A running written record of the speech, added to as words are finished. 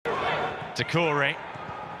To Corey.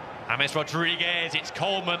 James Rodriguez, it's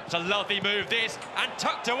Coleman. It's a lovely move this, and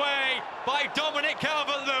tucked away by Dominic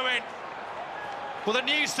Calvert-Lewin. For the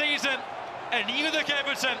new season, a new look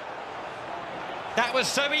Everton. That was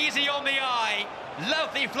so easy on the eye.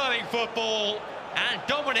 Lovely flowing football. And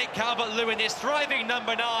Dominic Calvert-Lewin, this thriving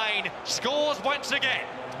number 9, scores once again.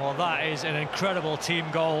 Well, that is an incredible team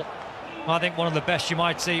goal. I think one of the best you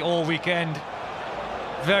might see all weekend.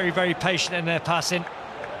 Very, very patient in their passing.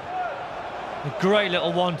 A great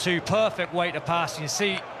little 1-2, perfect way to pass. You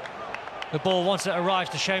see the ball, once it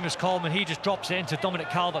arrives to Seamus Coleman, he just drops it into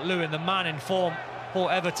Dominic Calvert-Lewin, the man in form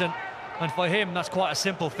for Everton. And for him, that's quite a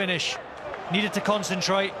simple finish. Needed to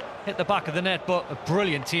concentrate, hit the back of the net, but a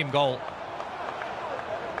brilliant team goal.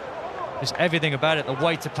 Just everything about it, the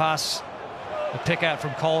way to pass, the pick out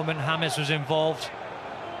from Coleman, James was involved.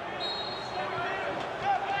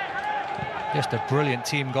 Just a brilliant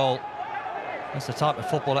team goal. That's the type of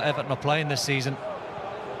football that Everton are playing this season.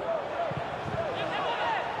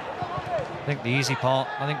 I think the easy part,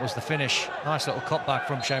 was the finish. Nice little cutback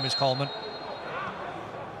from Seamus Coleman.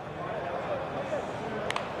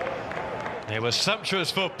 It was sumptuous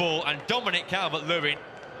football, and Dominic Calvert-Lewin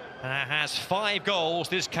has 5 goals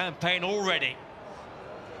this campaign already.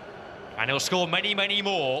 And he'll score many, many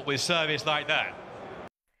more with service like that.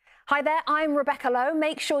 Hi there, I'm Rebecca Lowe.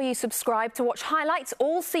 Make sure you subscribe to watch highlights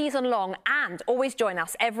all season long, and always join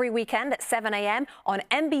us every weekend at 7 a.m. on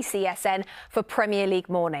NBCSN for Premier League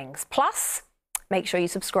mornings. Plus, make sure you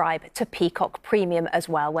subscribe to Peacock Premium as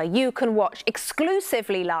well, where you can watch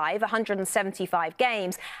exclusively live 175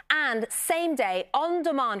 games and same-day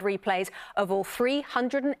on-demand replays of all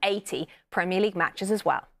 380 Premier League matches as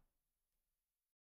well.